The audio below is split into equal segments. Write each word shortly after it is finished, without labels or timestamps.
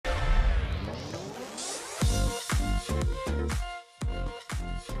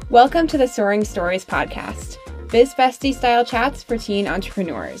Welcome to the Soaring Stories podcast, Biz Bestie style chats for teen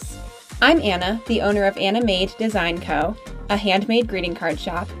entrepreneurs. I'm Anna, the owner of Anna Made Design Co., a handmade greeting card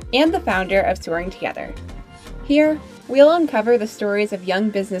shop, and the founder of Soaring Together. Here, we'll uncover the stories of young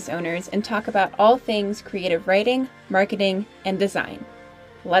business owners and talk about all things creative writing, marketing, and design.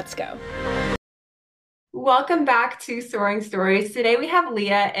 Let's go. Welcome back to Soaring Stories. Today we have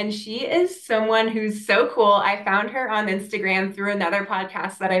Leah, and she is someone who's so cool. I found her on Instagram through another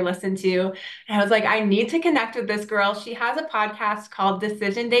podcast that I listened to, and I was like, I need to connect with this girl. She has a podcast called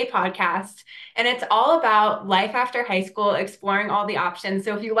Decision Day Podcast, and it's all about life after high school, exploring all the options.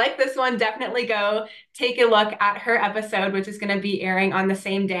 So if you like this one, definitely go take a look at her episode, which is going to be airing on the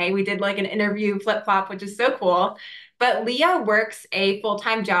same day. We did like an interview flip-flop, which is so cool. But Leah works a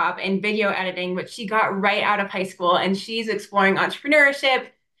full-time job in video editing, which she got right out of high school, and she's exploring entrepreneurship,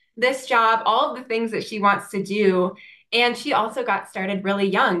 this job, all of the things that she wants to do. And she also got started really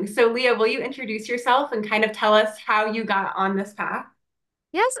young. So Leah, will you introduce yourself and kind of tell us how you got on this path?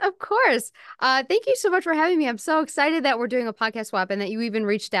 Yes, of course. Thank you so much for having me. I'm so excited that we're doing a podcast swap and that you even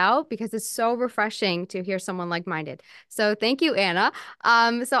reached out because it's so refreshing to hear someone like-minded. So thank you, Anna.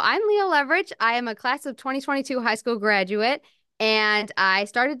 So I'm Leah Leverich. I am a class of 2022 high school graduate, and I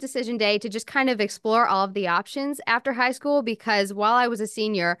started Decision Day to just kind of explore all of the options after high school because while I was a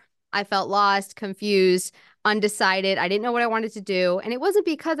senior, I felt lost, confused, undecided. I didn't know what I wanted to do. And it wasn't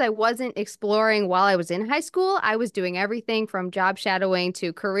because I wasn't exploring while I was in high school. I was doing everything from job shadowing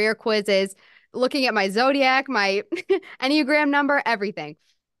to career quizzes, looking at my zodiac, my Enneagram number, everything.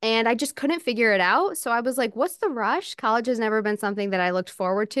 And I just couldn't figure it out. So I was like, what's the rush? College has never been something that I looked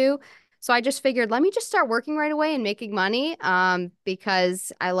forward to. So I just figured, let me just start working right away and making money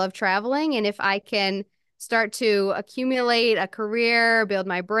because I love traveling. And if I can start to accumulate a career, build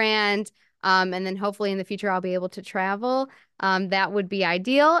my brand, and then hopefully in the future I'll be able to travel. That would be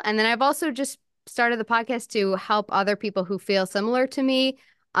ideal. And then I've also just started the podcast to help other people who feel similar to me,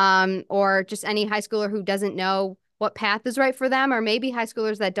 or just any high schooler who doesn't know what path is right for them, or maybe high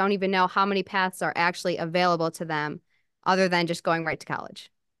schoolers that don't even know how many paths are actually available to them other than just going right to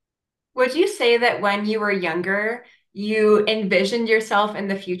college. Would you say that when you were younger, you envisioned yourself in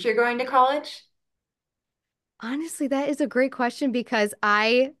the future going to college? Honestly, that is a great question because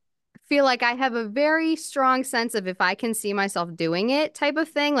I feel like I have a very strong sense of if I can see myself doing it type of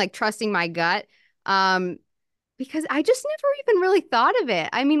thing, like trusting my gut. Um, because I just never even really thought of it.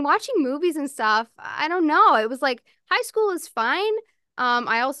 I mean, watching movies and stuff, I don't know. It was like high school is fine.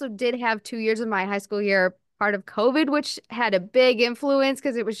 I also did have 2 years of my high school year part of COVID, which had a big influence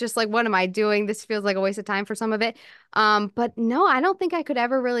because it was just like, what am I doing? This feels like a waste of time for some of it. But no, I don't think I could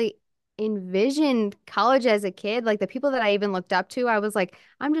ever really envision college as a kid. Like the people that I even looked up to, I was like,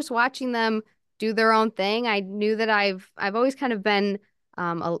 I'm just watching them do their own thing. I knew that I've always kind of been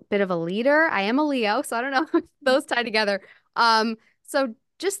a bit of a leader. I am a Leo, so I don't know if those tie together. So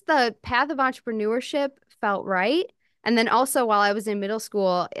just the path of entrepreneurship felt right. And then also while I was in middle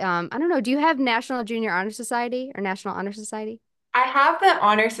school, I don't know, do you have National Junior Honor Society or National Honor Society? I have the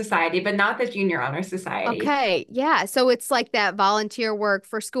Honor Society, but not the Junior Honor Society. Okay, yeah. So it's like that volunteer work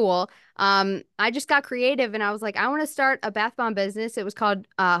for school. I just got creative and I was like, I want to start a bath bomb business. It was called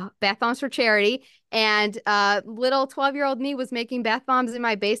Bath Bombs for Charity. And little 12-year-old me was making bath bombs in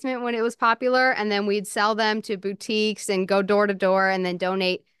my basement when it was popular. And then we'd sell them to boutiques and go door to door and then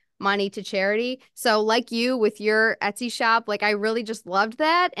donate money to charity. So like you with your Etsy shop, like I really just loved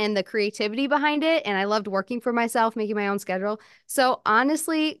that and the creativity behind it. And I loved working for myself, making my own schedule. So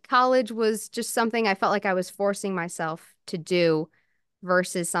honestly, college was just something I felt like I was forcing myself to do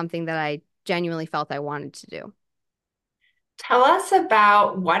versus something that I genuinely felt I wanted to do. Tell us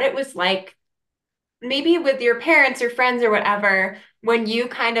about what it was like, maybe with your parents or friends or whatever, when you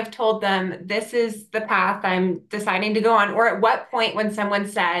kind of told them, this is the path I'm deciding to go on, or at what point when someone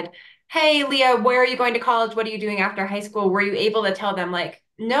said, hey, Leah, where are you going to college? What are you doing after high school? Were you able to tell them, like,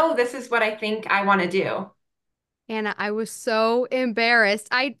 no, this is what I think I want to do? And I was so embarrassed.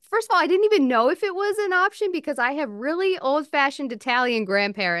 First of all, I didn't even know if it was an option because I have really old-fashioned Italian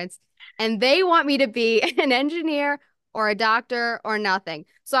grandparents and they want me to be an engineer or a doctor or nothing.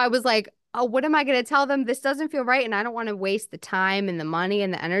 So I was like, oh, what am I going to tell them? This doesn't feel right. And I don't want to waste the time and the money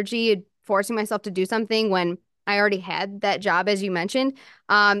and the energy forcing myself to do something when I already had that job, as you mentioned.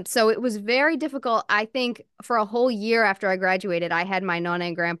 So it was very difficult. I think for a whole year after I graduated, I had my nonna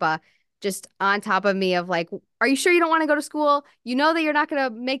and grandpa just on top of me of like, are you sure you don't want to go to school? You know that you're not going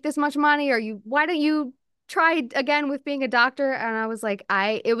to make this much money, or why don't you try again with being a doctor? And I was like,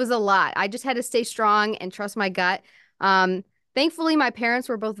 it was a lot. I just had to stay strong and trust my gut. Um, Thankfully, my parents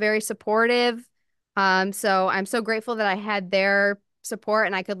were both very supportive. So I'm so grateful that I had their support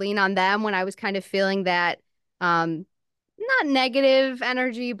and I could lean on them when I was kind of feeling that not negative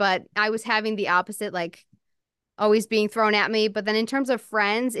energy, but I was having the opposite, like always being thrown at me. But then in terms of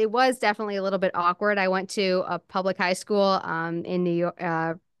friends, it was definitely a little bit awkward. I went to a public high school in New York,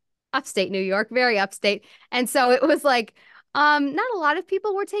 upstate New York, very upstate. And so it was like not a lot of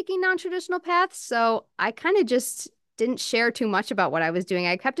people were taking non-traditional paths, so I kind of just didn't share too much about what I was doing.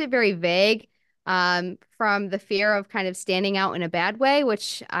 I kept it very vague from the fear of kind of standing out in a bad way,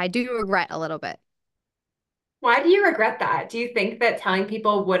 which I do regret a little bit. Why do you regret that? Do you think that telling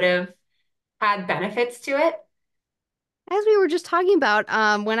people would have had benefits to it? As we were just talking about,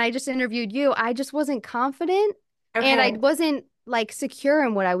 when I just interviewed you, I just wasn't confident and I Okay. wasn't like secure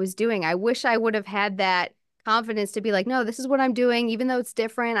in what I was doing. I wish I would have had that confidence to be like, no, this is what I'm doing, even though it's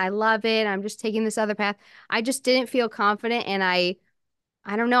different. I love it. I'm just taking this other path. I just didn't feel confident and I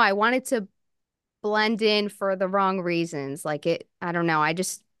don't know, I wanted to blend in for the wrong reasons. Like I don't know, I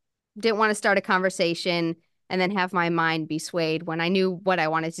just didn't want to start a conversation and then have my mind be swayed when I knew what I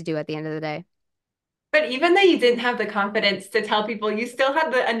wanted to do at the end of the day. But even though you didn't have the confidence to tell people, you still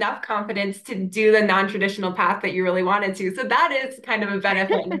had enough confidence to do the non-traditional path that you really wanted to. So that is kind of a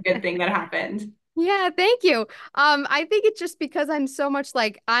benefit and a good thing that happened. Yeah, thank you. I think it's just because I'm so much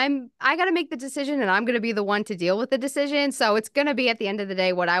like I gotta make the decision and I'm gonna be the one to deal with the decision. So it's gonna be at the end of the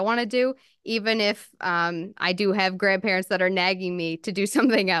day what I want to do, even if I do have grandparents that are nagging me to do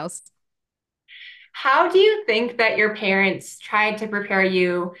something else. How do you think that your parents tried to prepare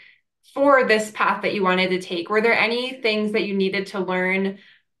you for this path that you wanted to take? Were there any things that you needed to learn,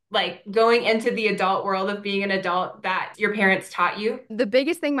 like going into the adult world of being an adult that your parents taught you? The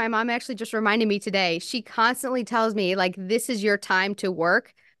biggest thing my mom actually just reminded me today, she constantly tells me like this is your time to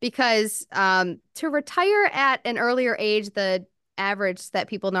work because to retire at an earlier age, the average that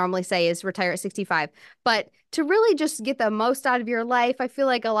people normally say is retire at 65. But to really just get the most out of your life, I feel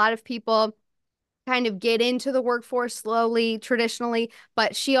like a lot of people kind of get into the workforce slowly, traditionally,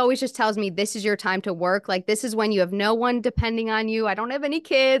 but she always just tells me this is your time to work. Like this is when you have no one depending on you. I don't have any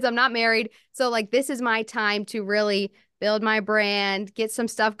kids. I'm not married. So like this is my time to really build my brand, get some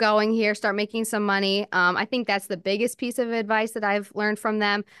stuff going here, start making some money. I think that's the biggest piece of advice that I've learned from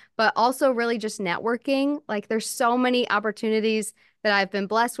them, but also really just networking. Like there's so many opportunities that I've been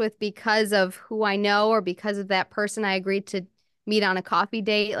blessed with because of who I know or because of that person I agreed to meet on a coffee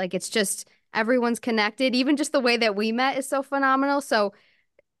date. Like it's just everyone's connected. Even just the way that we met is so phenomenal. So,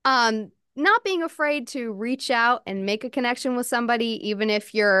 not being afraid to reach out and make a connection with somebody, even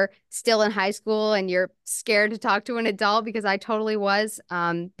if you're still in high school and you're scared to talk to an adult, because I totally was,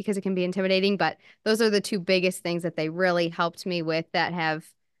 because it can be intimidating. But those are the two biggest things that they really helped me with that have,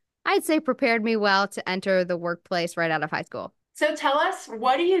 I'd say, prepared me well to enter the workplace right out of high school. So tell us,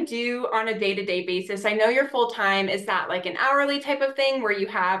 what do you do on a day-to-day basis? I know you're full-time. Is that like an hourly type of thing where you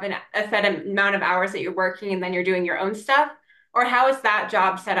have a set amount of hours that you're working and then you're doing your own stuff? Or how is that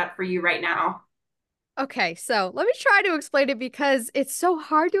job set up for you right now? Okay, so let me try to explain it because it's so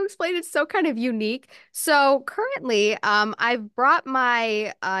hard to explain. It's so kind of unique. So currently, I've brought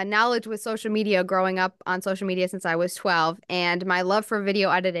my knowledge with social media, growing up on social media since I was 12, and my love for video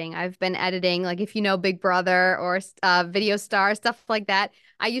editing. I've been editing, like if you know Big Brother or Video Star, stuff like that.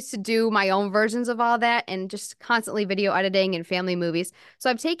 I used to do my own versions of all that and just constantly video editing and family movies. So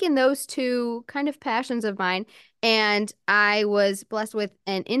I've taken those two kind of passions of mine and I was blessed with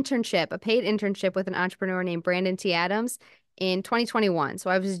an internship, a paid internship with an entrepreneur named Brandon T. Adams in 2021. So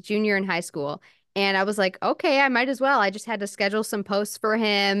I was a junior in high school. And I was like, okay, I might as well. I just had to schedule some posts for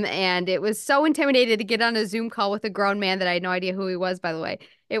him. And it was so intimidated to get on a Zoom call with a grown man that I had no idea who he was, by the way.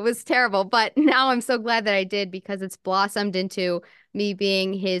 It was terrible. But now I'm so glad that I did because it's blossomed into me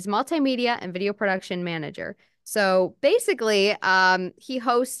being his multimedia and video production manager. So basically, he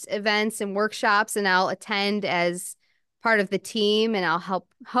hosts events and workshops, and I'll attend as part of the team and I'll help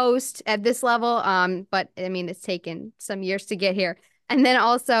host at this level. But I mean, it's taken some years to get here. And then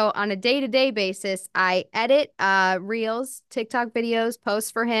also on a day-to-day basis, I edit reels, TikTok videos,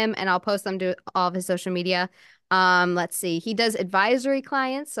 posts for him, and I'll post them to all of his social media. Let's see. He does advisory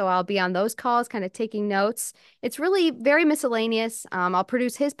clients, so I'll be on those calls, kind of taking notes. It's really very miscellaneous. I'll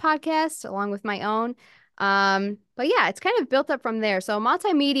produce his podcast along with my own. But yeah, it's kind of built up from there. So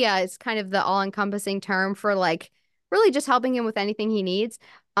multimedia is kind of the all-encompassing term for like really just helping him with anything he needs.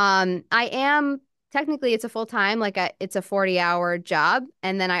 I am technically it's a full-time, like it's a 40-hour job.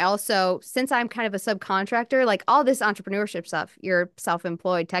 And then I also, since I'm kind of a subcontractor, like all this entrepreneurship stuff, you're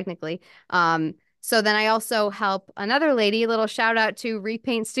self-employed technically. So then I also help another lady, a little shout out to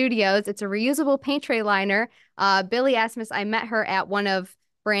Repaint Studios. It's a reusable paint tray liner. Billy Asmus, I met her at one of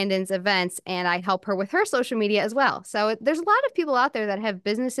Brandon's events and I help her with her social media as well. So there's a lot of people out there that have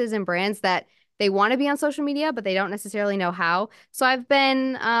businesses and brands that they want to be on social media, but they don't necessarily know how. So I've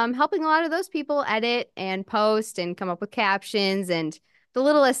been helping a lot of those people edit and post and come up with captions and the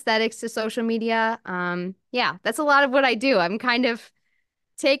little aesthetics to social media. Yeah, that's a lot of what I do. I'm kind of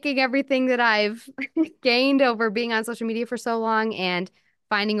taking everything that I've gained over being on social media for so long and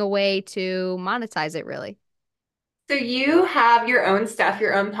finding a way to monetize it really. So you have your own stuff,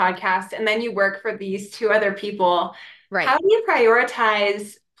 your own podcast, and then you work for these two other people. Right. How do you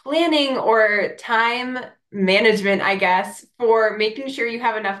prioritize planning or time management, I guess, for making sure you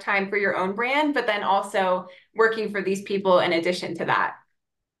have enough time for your own brand, but then also working for these people in addition to that?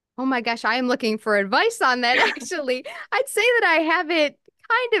 Oh my gosh, I am looking for advice on that actually. I'd say that I have it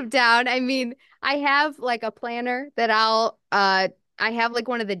kind of down. I mean, I have like a planner that I have like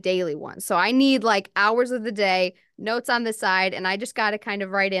one of the daily ones. So I need like hours of the day, notes on the side, and I just got to kind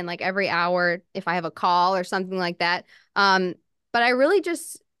of write in like every hour if I have a call or something like that. Um, but I really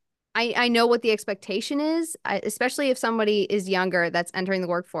just I know what the expectation is, especially if somebody is younger that's entering the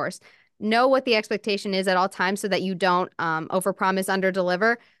workforce. Know what the expectation is at all times so that you don't overpromise,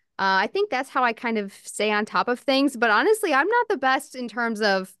 underdeliver. I think that's how I kind of stay on top of things. But honestly, I'm not the best in terms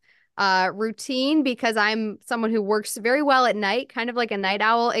of routine because I'm someone who works very well at night, kind of like a night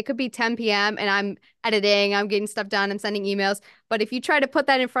owl. It could be 10 p.m. and I'm editing, I'm getting stuff done, I'm sending emails. But if you try to put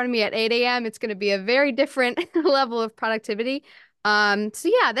that in front of me at 8 a.m., it's going to be a very different level of productivity. So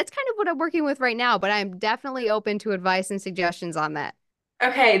yeah, that's kind of what I'm working with right now, but I'm definitely open to advice and suggestions on that.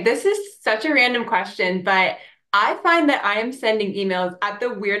 Okay, this is such a random question, but I find that I am sending emails at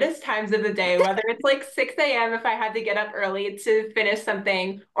the weirdest times of the day, whether it's like 6 a.m. if I had to get up early to finish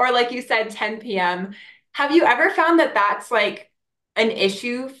something, or like you said, 10 p.m. Have you ever found that that's like an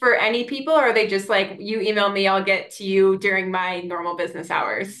issue for any people, or are they just like, you email me, I'll get to you during my normal business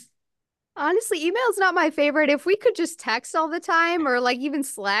hours? Honestly, email's not my favorite. If we could just text all the time or like even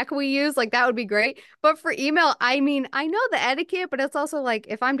Slack we use, like that would be great. But for email, I mean, I know the etiquette, but it's also like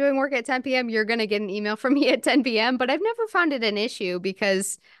if I'm doing work at 10 p.m., you're gonna get an email from me at 10 p.m. But I've never found it an issue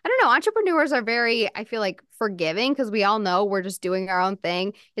because I don't know, entrepreneurs are very, I feel like forgiving because we all know we're just doing our own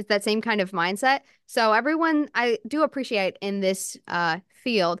thing. It's that same kind of mindset. So everyone I do appreciate in this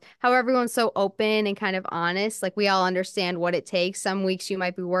field how everyone's so open and kind of honest. Like we all understand what it takes. Some weeks you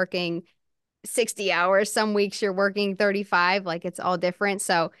might be working 60 hours. Some weeks you're working 35. Like it's all different.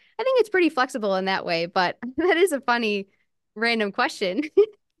 So I think it's pretty flexible in that way. But that is a funny random question.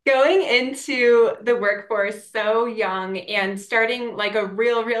 Going into the workforce so young and starting like a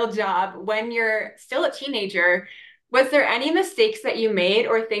real job when you're still a teenager, was there any mistakes that you made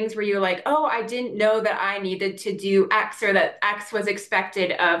or things where you were like, oh, I didn't know that I needed to do X or that X was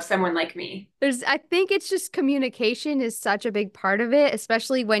expected of someone like me? I think it's just communication is such a big part of it,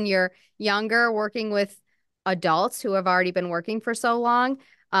 especially when you're younger, working with adults who have already been working for so long.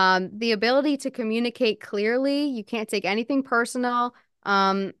 The ability to communicate clearly, you can't take anything personal.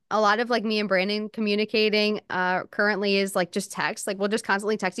 A lot of like me and Brandon communicating currently is like just text. Like we'll just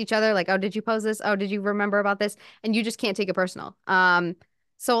constantly text each other, like, oh, did you post this? Oh, did you remember about this? And you just can't take it personal.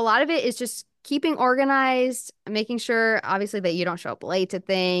 So a lot of it is just keeping organized, making sure obviously that you don't show up late to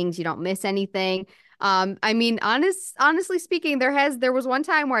things, you don't miss anything. I mean, honestly speaking, there was one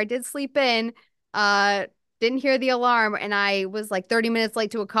time where I did sleep in, uh, didn't hear the alarm, and I was like 30 minutes late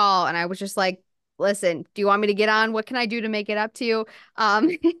to a call, and I was just like, listen, do you want me to get on? What can I do to make it up to you?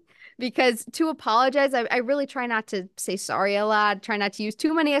 Um, because to apologize, I really try not to say sorry a lot, try not to use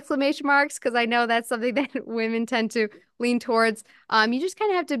too many exclamation marks because I know that's something that women tend to lean towards. You just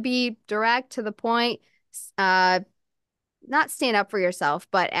kind of have to be direct to the point, uh, not stand up for yourself,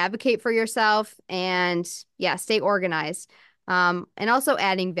 but advocate for yourself and yeah, stay organized. And also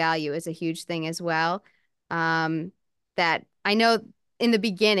adding value is a huge thing as well. Um, that I know in the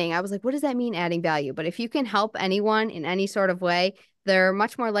beginning, I was like, what does that mean, adding value? But if you can help anyone in any sort of way, they're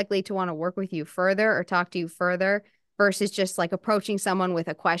much more likely to want to work with you further or talk to you further versus just like approaching someone with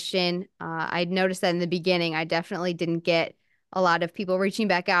a question. I'd noticed that in the beginning, I definitely didn't get a lot of people reaching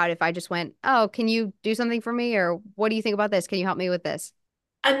back out if I just went, oh, can you do something for me? Or what do you think about this? Can you help me with this?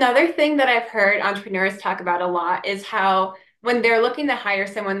 Another thing that I've heard entrepreneurs talk about a lot is how when they're looking to hire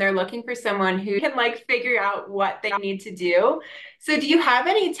someone, they're looking for someone who can like figure out what they need to do. So do you have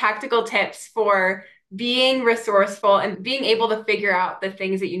any tactical tips for being resourceful and being able to figure out the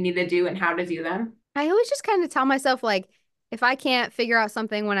things that you need to do and how to do them? I always just kind of tell myself, like, if I can't figure out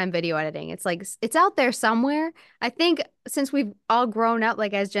something when I'm video editing, it's like it's out there somewhere. I think since we've all grown up,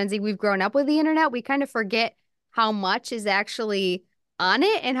 like as Gen Z, we've grown up with the internet, we kind of forget how much is actually on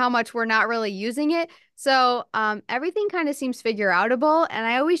it and how much we're not really using it. So everything kind of seems figure outable, and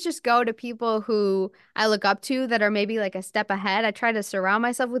I always just go to people who I look up to that are maybe like a step ahead. I try to surround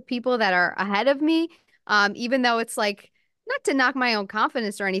myself with people that are ahead of me, even though it's like not to knock my own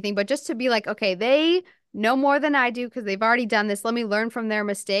confidence or anything, but just to be like, okay, they know more than I do because they've already done this. Let me learn from their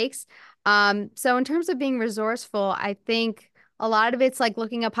mistakes. So in terms of being resourceful, I think a lot of it's like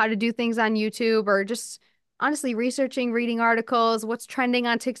looking up how to do things on YouTube or just honestly researching, reading articles, what's trending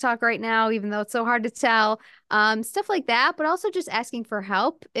on TikTok right now, even though it's so hard to tell, stuff like that, but also just asking for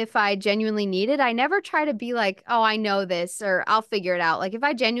help if I genuinely need it. I never try to be like, oh, I know this or I'll figure it out. Like if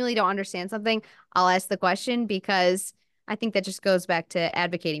I genuinely don't understand something, I'll ask the question because I think that just goes back to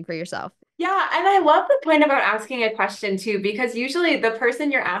advocating for yourself. Yeah, and I love the point about asking a question too, because usually the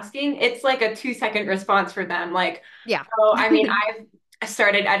person you're asking, it's like a 2 second response for them. Like, Yeah. oh, I mean, I've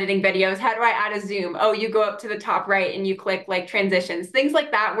started editing videos. How do I add a zoom? Oh, you go up to the top right and you click like transitions, things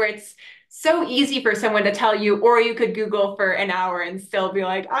like that, where it's so easy for someone to tell you, or you could Google for an hour and still be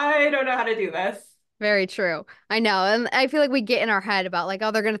like, I don't know how to do this. Very true. I know. And I feel like we get in our head about like,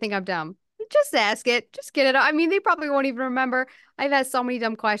 oh, they're gonna think I'm dumb. Just ask it. Just get it. I mean, they probably won't even remember. I've had so many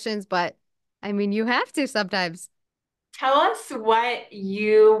dumb questions, but I mean, you have to sometimes. Tell us what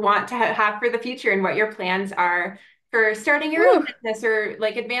you want to have for the future and what your plans are for starting your own Whew. business or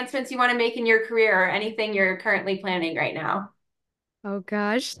like advancements you want to make in your career or anything you're currently planning right now. Oh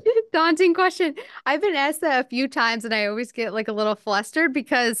gosh, daunting question. I've been asked that a few times and I always get like a little flustered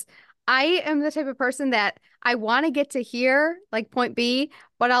because I am the type of person that I want to get to here, like point B,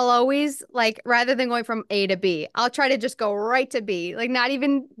 but I'll always like rather than going from A to B, I'll try to just go right to B, like not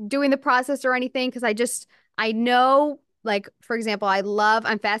even doing the process or anything because I know like for example,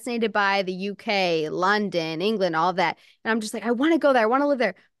 I'm fascinated by the UK, London, England, all of that. And I'm just like I want to go there, I want to live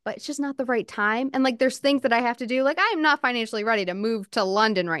there but it's just not the right time. And like there's things that I have to do. Like I am not financially ready to move to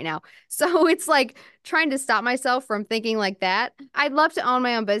London right now. So it's like trying to stop myself from thinking like that. I'd love to own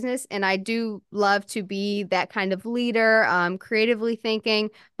my own business and I do love to be that kind of leader, creatively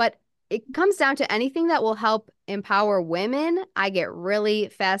thinking, but it comes down to anything that will help empower women. I get really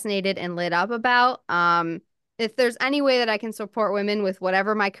fascinated and lit up about. If there's any way that I can support women with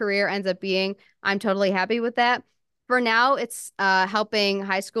whatever my career ends up being, I'm totally happy with that. For now, it's helping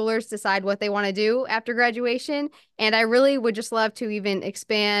high schoolers decide what they want to do after graduation. And I really would just love to even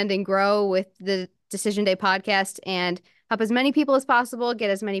expand and grow with the Decision Day podcast and help as many people as possible, get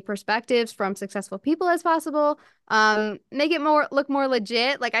as many perspectives from successful people as possible, make it more look more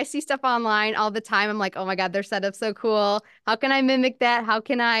legit. Like I see stuff online all the time. I'm like, oh my God, their setup's so cool. How can I mimic that? How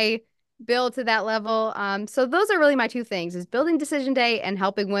can I build to that level? So those are really my two things is building Decision Day and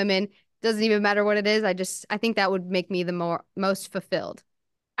helping women doesn't even matter what it is. I think that would make me the most fulfilled.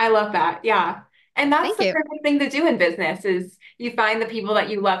 I love that. Yeah. And that's Thank the you. perfect thing to do in business is you find the people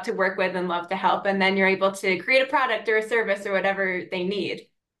that you love to work with and love to help, and then you're able to create a product or a service or whatever they need.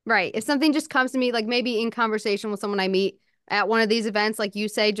 Right. If something just comes to me, like maybe in conversation with someone I meet at one of these events, like you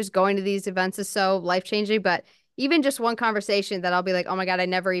say, just going to these events is so life-changing. But even just one conversation that I'll be like, oh my God, I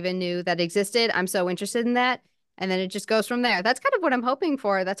never even knew that existed. I'm so interested in that. And then it just goes from there. That's kind of what I'm hoping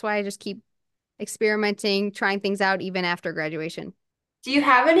for. That's why I just keep experimenting, trying things out even after graduation. Do you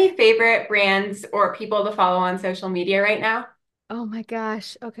have any favorite brands or people to follow on social media right now? Oh my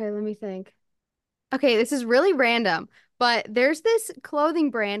gosh. Okay, let me think. Okay, this is really random, but there's this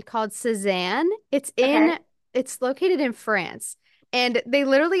clothing brand called Cezanne. Okay. It's located in France. And they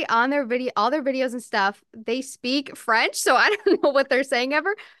literally on their video, all their videos and stuff, they speak French. So I don't know what they're saying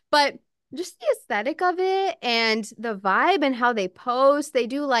ever, but just the aesthetic of it and the vibe and how they post. They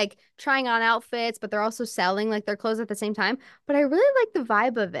do like trying on outfits, but they're also selling like their clothes at the same time. But I really like the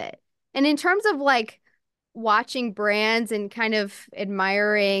vibe of it. And in terms of like watching brands and kind of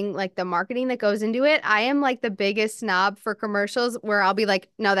admiring like the marketing that goes into it, I am like the biggest snob for commercials where I'll be like,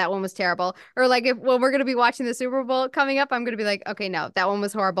 no, that one was terrible. Or like if when we're gonna be watching the Super Bowl coming up, I'm gonna be like, okay, no, that one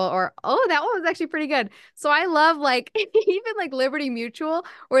was horrible. Or oh, that one was actually pretty good. So I love like even like Liberty Mutual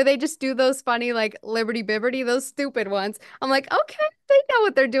where they just do those funny like Liberty Bibberty, those stupid ones. I'm like, okay, they know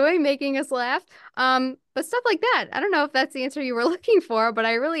what they're doing, making us laugh. But stuff like that. I don't know if that's the answer you were looking for, but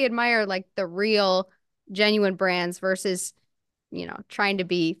I really admire like the real genuine brands versus, trying to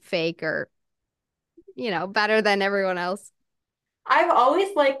be fake or, better than everyone else. I've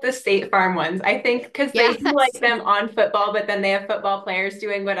always liked the State Farm ones. I think because they do like Yes. them on football, but then they have football players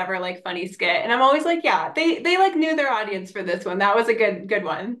doing whatever like funny skit. And I'm always like, yeah, they like knew their audience for this one. That was a good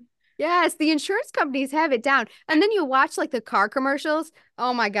one. Yes, the insurance companies have it down. And then you watch like the car commercials.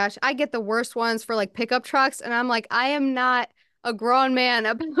 Oh my gosh, I get the worst ones for like pickup trucks. And I'm like, I am not a grown man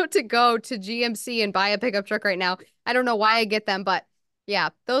about to go to GMC and buy a pickup truck right now. I don't know why I get them, but yeah,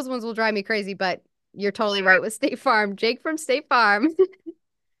 those ones will drive me crazy. But you're totally right with State Farm. Jake from State Farm.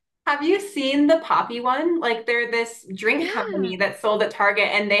 Have you seen the Poppy one? Like they're this drink Yeah. company that sold at Target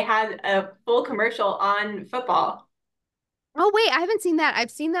and they had a full commercial on football. Oh wait, I haven't seen that.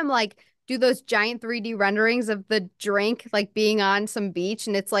 I've seen them like do those giant 3D renderings of the drink like being on some beach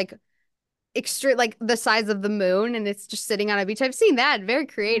and it's like extra like the size of the moon and it's just sitting on a beach. I've seen that. Very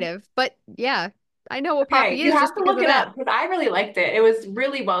creative. But yeah, I know what Okay, Poppy you is have just to because look of it that. up because I really liked it. It was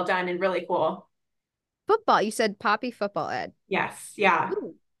really well done and really cool. Football. You said Poppy football ad. Yes, yeah.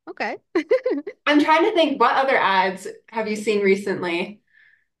 Ooh, okay. I'm trying to think what other ads have you seen recently?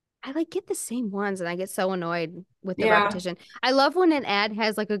 I like get the same ones and I get so annoyed with the Yeah. repetition. I love when an ad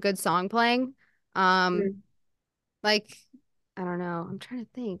has like a good song playing. Um, Mm. like I don't know. I'm trying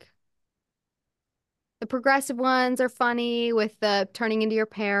to think. The progressive ones are funny with the turning into your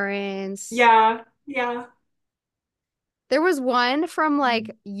parents. Yeah, yeah. There was one from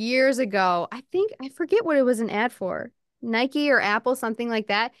like years ago. I think I forget what it was an ad for. Nike or Apple, something like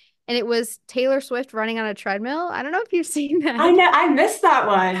that. And it was Taylor Swift running on a treadmill. I don't know if you've seen I that. know I missed that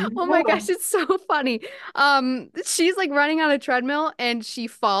one. Oh my No. gosh, it's so funny. She's like running on a treadmill and she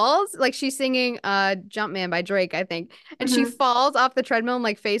falls. Like she's singing Jumpman by Drake, I think. And she Mhm. falls off the treadmill and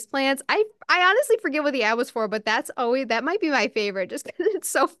like face plants. I honestly forget what the ad was for, but that might be my favorite just because it's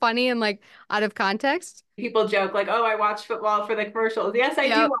so funny and like out of context. People joke like, "Oh, I watch football for the commercials." Yes, I do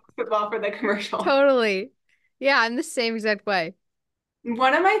Yep, watch football for the commercial. totally. Yeah, I'm the same exact way.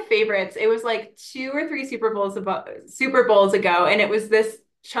 One of my favorites, it was like 2 or 3 Super Bowls ago, and it was this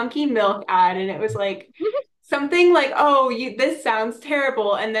chunky milk ad, and it was like something like, "Oh, this sounds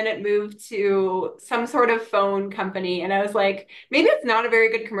terrible," and then it moved to some sort of phone company, and I was like, maybe it's not a very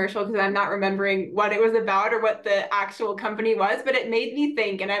good commercial because I'm not remembering what it was about or what the actual company was, but it made me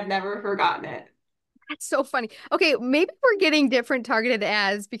think, and I've never forgotten it. That's so funny. Okay, maybe we're getting different targeted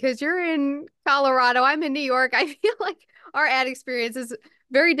ads because you're in Colorado, I'm in New York. I feel like our ad experience is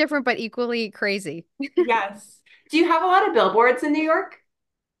very different but equally crazy. Yes. Do you have a lot of billboards in New York?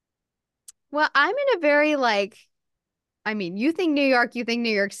 Well, I'm in a very like, I mean, you think New York, you think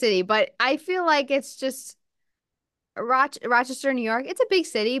New York City, but I feel like it's just Rochester, New York. It's a big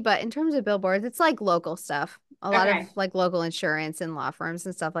city, but in terms of billboards, it's like local stuff. A lot of Okay. like local insurance and law firms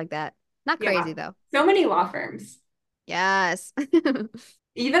and stuff like that. Not Yeah. crazy though. So many law firms. Yes.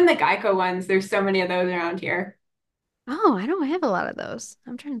 Even the Geico ones, there's so many of those around here. Oh, I don't have a lot of those.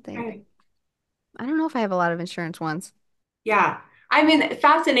 I'm trying to think. Okay. I don't know if I have a lot of insurance ones. Yeah. I mean,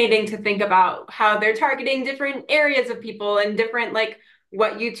 fascinating to think about how they're targeting different areas of people and different, like,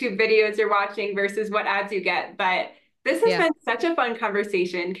 what YouTube videos you're watching versus what ads you get. But this has Yeah. been such a fun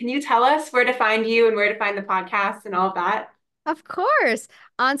conversation. Can you tell us where to find you and where to find the podcast and all of that? Of course.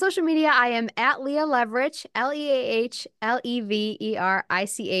 On social media, I am at Leah Leverich, Leahleverich.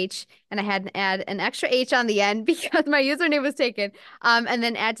 And I had to add an extra H on the end because my username was taken. And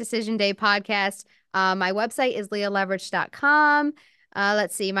then at Decision Day Podcast. My website is leahleverich.com.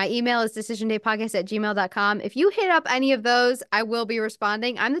 Let's see. My email is decisiondaypodcast@gmail.com. If you hit up any of those, I will be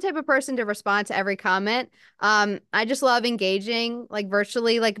responding. I'm the type of person to respond to every comment. I just love engaging like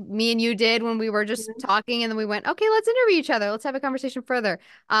virtually, like me and you did when we were just Mhm. talking, and then we went, okay, let's interview each other. Let's have a conversation further.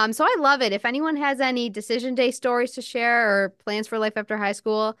 So I love it. If anyone has any decision day stories to share or plans for life after high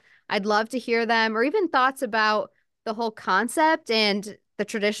school, I'd love to hear them, or even thoughts about the whole concept and the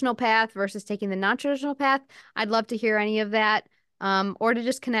traditional path versus taking the non-traditional path. I'd love to hear any of that. Or to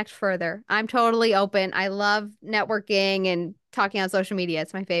just connect further. I'm totally open. I love networking and talking on social media.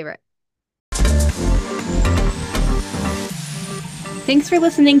 It's my favorite. Thanks for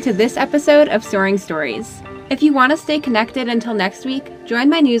listening to this episode of Soaring Stories. If you want to stay connected until next week, join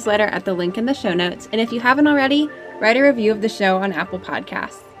my newsletter at the link in the show notes. And if you haven't already, write a review of the show on Apple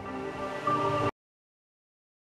Podcasts.